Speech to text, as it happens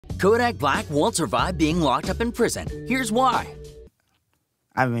Kodak Black won't survive being locked up in prison. Here's why.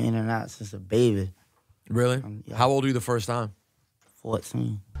 I've been in and out since a baby. Really? Yeah. How old were you the first time?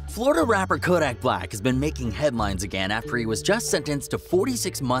 14. Florida rapper Kodak Black has been making headlines again after he was just sentenced to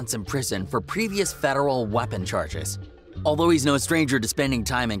 46 months in prison for previous federal weapon charges. Although he's no stranger to spending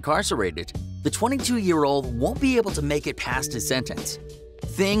time incarcerated, the 22-year-old won't be able to make it past his sentence.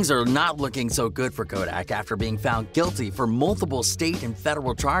 Things are not looking so good for Kodak after being found guilty for multiple state and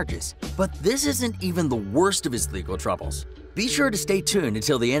federal charges. But this isn't even the worst of his legal troubles. Be sure to stay tuned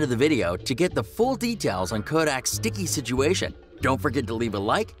until the end of the video to get the full details on Kodak's sticky situation. Don't forget to leave a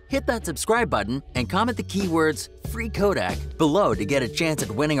like, hit that subscribe button, and comment the keywords "Free Kodak" below to get a chance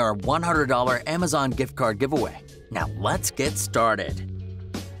at winning our $100 Amazon gift card giveaway. Now let's get started.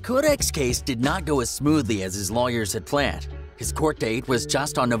 Kodak's case did not go as smoothly as his lawyers had planned. His court date was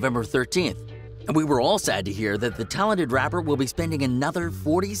just on November 13th, and we were all sad to hear that the talented rapper will be spending another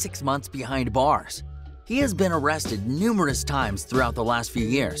 46 months behind bars. He has been arrested numerous times throughout the last few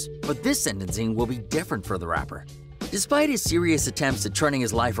years, but this sentencing will be different for the rapper. Despite his serious attempts at turning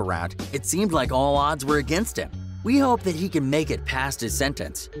his life around, it seemed like all odds were against him. We hope that he can make it past his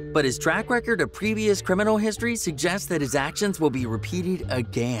sentence, but his track record of previous criminal history suggests that his actions will be repeated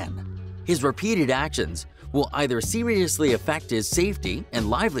again. His repeated actions will either seriously affect his safety and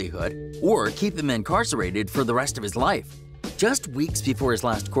livelihood or keep him incarcerated for the rest of his life. Just weeks before his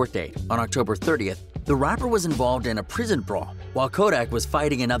last court date, on October 30th, the rapper was involved in a prison brawl. While Kodak was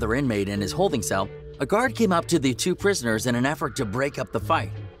fighting another inmate in his holding cell, a guard came up to the two prisoners in an effort to break up the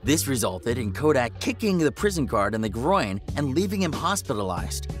fight. This resulted in Kodak kicking the prison guard in the groin and leaving him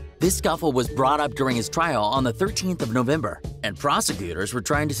hospitalized. This scuffle was brought up during his trial on the 13th of November, and prosecutors were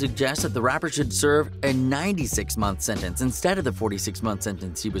trying to suggest that the rapper should serve a 96-month sentence instead of the 46-month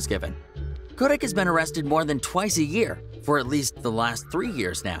sentence he was given. Kodak has been arrested more than twice a year for at least the last 3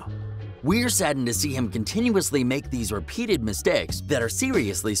 years now. We're saddened to see him continuously make these repeated mistakes that are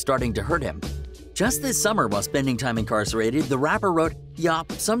seriously starting to hurt him. Just this summer, while spending time incarcerated, the rapper wrote, "Yup,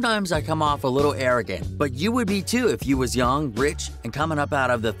 sometimes I come off a little arrogant, but you would be too if you was young, rich, and coming up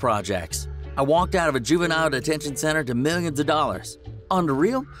out of the projects. I walked out of a juvenile detention center to millions of dollars. On the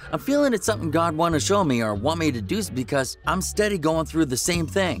real, I'm feeling it's something God want to show me or want me to do because I'm steady going through the same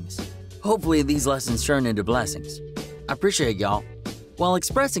things. Hopefully these lessons turn into blessings. I appreciate y'all." While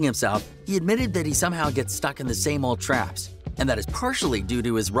expressing himself, he admitted that he somehow gets stuck in the same old traps, and that is partially due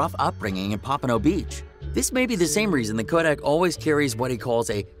to his rough upbringing in Pompano Beach. This may be the same reason that Kodak always carries what he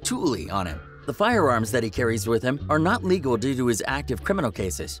calls a toolie on him. The firearms that he carries with him are not legal due to his active criminal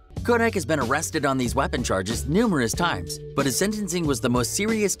cases. Kodak has been arrested on these weapon charges numerous times, but his sentencing was the most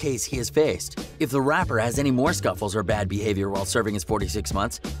serious case he has faced. If the rapper has any more scuffles or bad behavior while serving his 46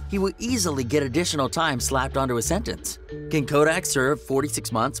 months, he will easily get additional time slapped onto his sentence. Can Kodak serve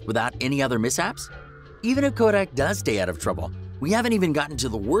 46 months without any other mishaps? Even if Kodak does stay out of trouble, we haven't even gotten to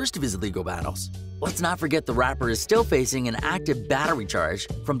the worst of his legal battles. Let's not forget the rapper is still facing an active battery charge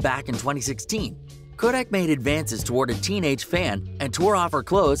from back in 2016. Kodak made advances toward a teenage fan and tore off her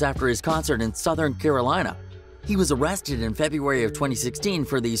clothes after his concert in Southern Carolina. He was arrested in February of 2016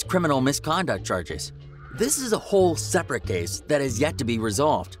 for these criminal misconduct charges. This is a whole separate case that is yet to be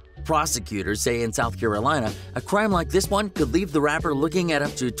resolved. Prosecutors say in South Carolina, a crime like this one could leave the rapper looking at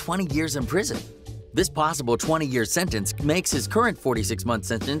up to 20 years in prison. This possible 20-year sentence makes his current 46-month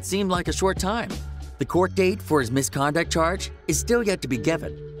sentence seem like a short time. The court date for his misconduct charge is still yet to be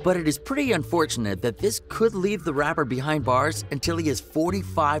given, but it is pretty unfortunate that this could leave the rapper behind bars until he is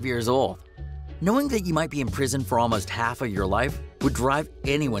 45 years old. Knowing that you might be in prison for almost half of your life would drive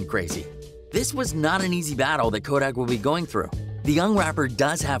anyone crazy. This was not an easy battle that Kodak will be going through. The young rapper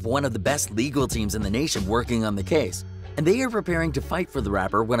does have one of the best legal teams in the nation working on the case, and they are preparing to fight for the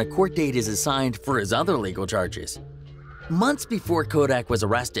rapper when a court date is assigned for his other legal charges. Months before Kodak was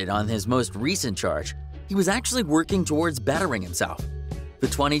arrested on his most recent charge, he was actually working towards bettering himself. The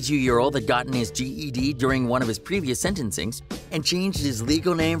 22-year-old had gotten his GED during one of his previous sentencings and changed his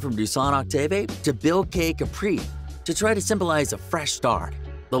legal name from Dusan Octave to Bill K. Capri to try to symbolize a fresh start.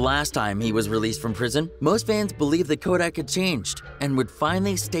 The last time he was released from prison, most fans believed that Kodak had changed and would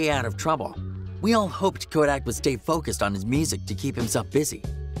finally stay out of trouble. We all hoped Kodak would stay focused on his music to keep himself busy.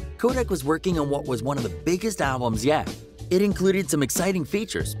 Kodak was working on what was one of the biggest albums yet. It included some exciting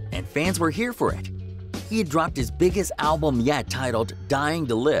features, and fans were here for it. He had dropped his biggest album yet titled Dying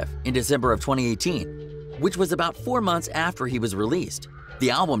to Live in December of 2018, which was about 4 months after he was released. The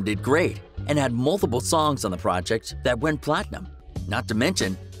album did great and had multiple songs on the project that went platinum. Not to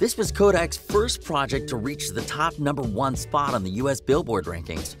mention, this was Kodak's first project to reach the top #1 spot on the US Billboard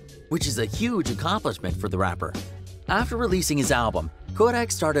rankings, which is a huge accomplishment for the rapper. After releasing his album,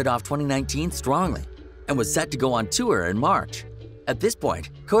 Kodak started off 2019 strongly and was set to go on tour in March. At this point,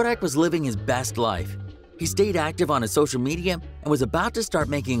 Kodak was living his best life. He stayed active on his social media and was about to start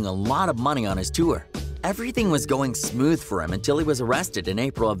making a lot of money on his tour. Everything was going smooth for him until he was arrested in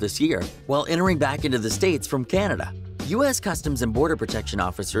April of this year while entering back into the States from Canada. U.S. Customs and Border Protection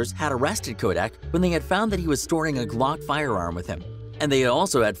officers had arrested Kodak when they had found that he was storing a Glock firearm with him, and they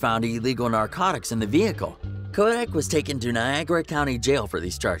also had found illegal narcotics in the vehicle. Kodak was taken to Niagara County Jail for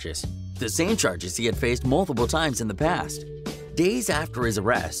these charges, the same charges he had faced multiple times in the past. Days after his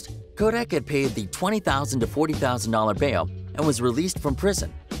arrest, Kodak had paid the $20,000 to $40,000 bail and was released from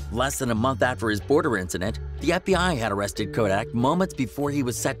prison. Less than a month after his border incident, the FBI had arrested Kodak moments before he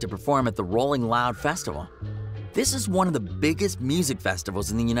was set to perform at the Rolling Loud Festival. This is one of the biggest music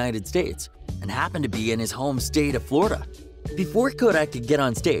festivals in the United States and happened to be in his home state of Florida. Before Kodak could get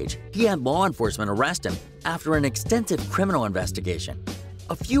on stage, he had law enforcement arrest him after an extensive criminal investigation.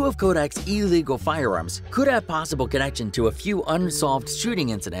 A few of Kodak's illegal firearms could have possible connection to a few unsolved shooting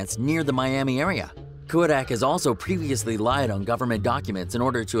incidents near the Miami area. Kodak has also previously lied on government documents in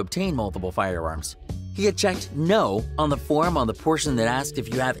order to obtain multiple firearms. He had checked no on the form on the portion that asked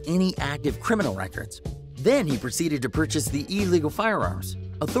if you have any active criminal records. Then he proceeded to purchase the illegal firearms.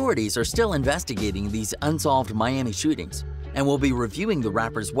 Authorities are still investigating these unsolved Miami shootings and will be reviewing the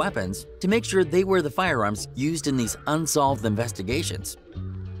rapper's weapons to make sure they were the firearms used in these unsolved investigations.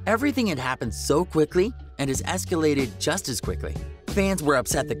 Everything had happened so quickly and has escalated just as quickly. Fans were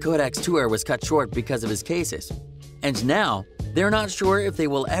upset that Kodak's tour was cut short because of his cases. And now, they're not sure if they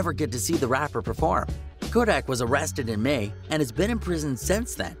will ever get to see the rapper perform. Kodak was arrested in May and has been in prison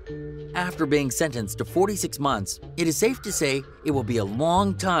since then. After being sentenced to 46 months, it is safe to say it will be a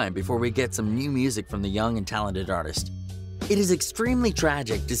long time before we get some new music from the young and talented artist. It is extremely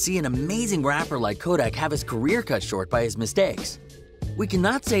tragic to see an amazing rapper like Kodak have his career cut short by his mistakes. We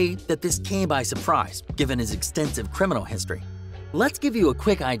cannot say that this came by surprise, given his extensive criminal history. Let's give you a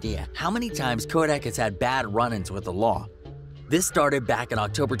quick idea how many times Kodak has had bad run-ins with the law. This started back in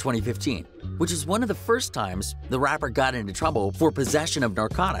October 2015, which is one of the first times the rapper got into trouble for possession of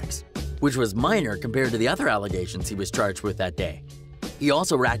narcotics, which was minor compared to the other allegations he was charged with that day. He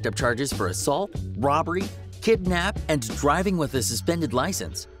also racked up charges for assault, robbery, kidnap, and driving with a suspended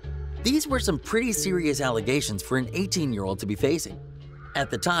license. These were some pretty serious allegations for an 18-year-old to be facing. At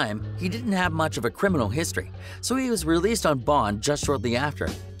the time, he didn't have much of a criminal history, so he was released on bond just shortly after.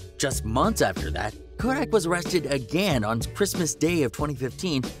 Just months after that, Kodak was arrested again on Christmas Day of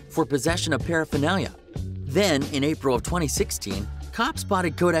 2015 for possession of paraphernalia. Then, in April of 2016, cops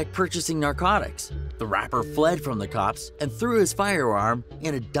spotted Kodak purchasing narcotics. The rapper fled from the cops and threw his firearm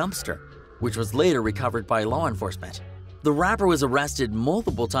in a dumpster, which was later recovered by law enforcement. The rapper was arrested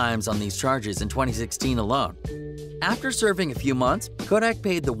multiple times on these charges in 2016 alone. After serving a few months, Kodak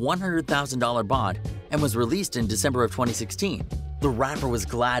paid the $100,000 bond and was released in December of 2016. The rapper was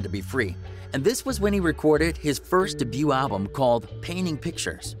glad to be free, and this was when he recorded his first debut album called Painting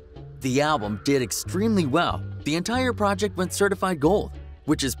Pictures. The album did extremely well. The entire project went certified gold,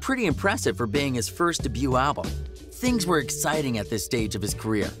 which is pretty impressive for being his first debut album. Things were exciting at this stage of his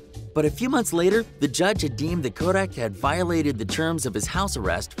career. But a few months later, the judge had deemed that Kodak had violated the terms of his house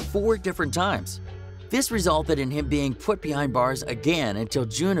arrest 4 different times. This resulted in him being put behind bars again until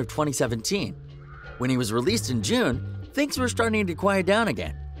June of 2017. When he was released in June, things were starting to quiet down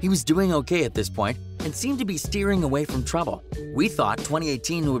again. He was doing okay at this point and seemed to be steering away from trouble. We thought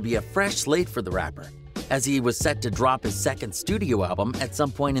 2018 would be a fresh slate for the rapper, as he was set to drop his second studio album at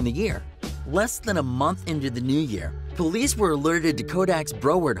some point in the year. Less than a month into the new year, police were alerted to Kodak's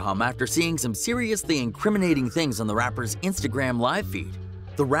Broward home after seeing some seriously incriminating things on the rapper's Instagram live feed.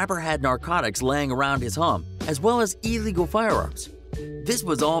 The rapper had narcotics laying around his home, as well as illegal firearms. This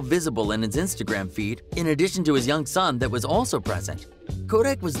was all visible in his Instagram feed, in addition to his young son that was also present.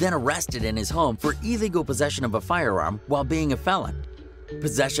 Kodak was then arrested in his home for illegal possession of a firearm while being a felon,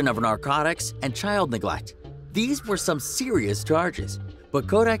 possession of narcotics, and child neglect. These were some serious charges, but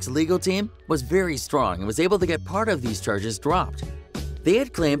Kodak's legal team was very strong and was able to get part of these charges dropped. They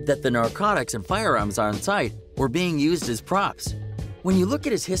had claimed that the narcotics and firearms on site were being used as props. When you look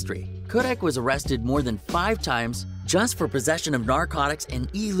at his history, Kodak was arrested more than 5 times just for possession of narcotics and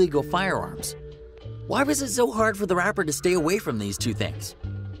illegal firearms. Why was it so hard for the rapper to stay away from these 2 things?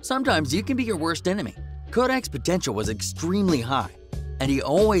 Sometimes you can be your worst enemy. Kodak's potential was extremely high, and he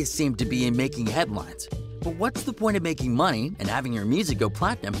always seemed to be in making headlines. But what's the point of making money and having your music go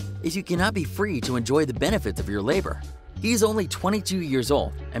platinum if you cannot be free to enjoy the benefits of your labor? He is only 22 years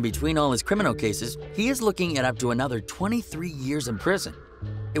old, and between all his criminal cases, he is looking at up to another 23 years in prison.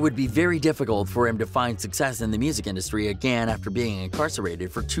 It would be very difficult for him to find success in the music industry again after being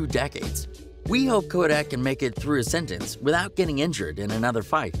incarcerated for 2 decades. We hope Kodak can make it through his sentence without getting injured in another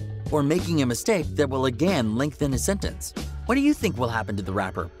fight or making a mistake that will again lengthen his sentence. What do you think will happen to the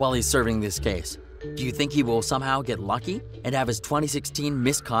rapper while he's serving this case? Do you think he will somehow get lucky and have his 2016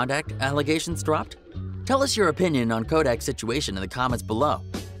 misconduct allegations dropped? Tell us your opinion on Kodak's situation in the comments below.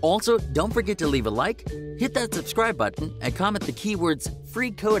 Also, don't forget to leave a like, hit that subscribe button, and comment the keywords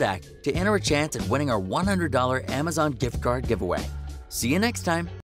Free Kodak to enter a chance at winning our $100 Amazon gift card giveaway. See you next time!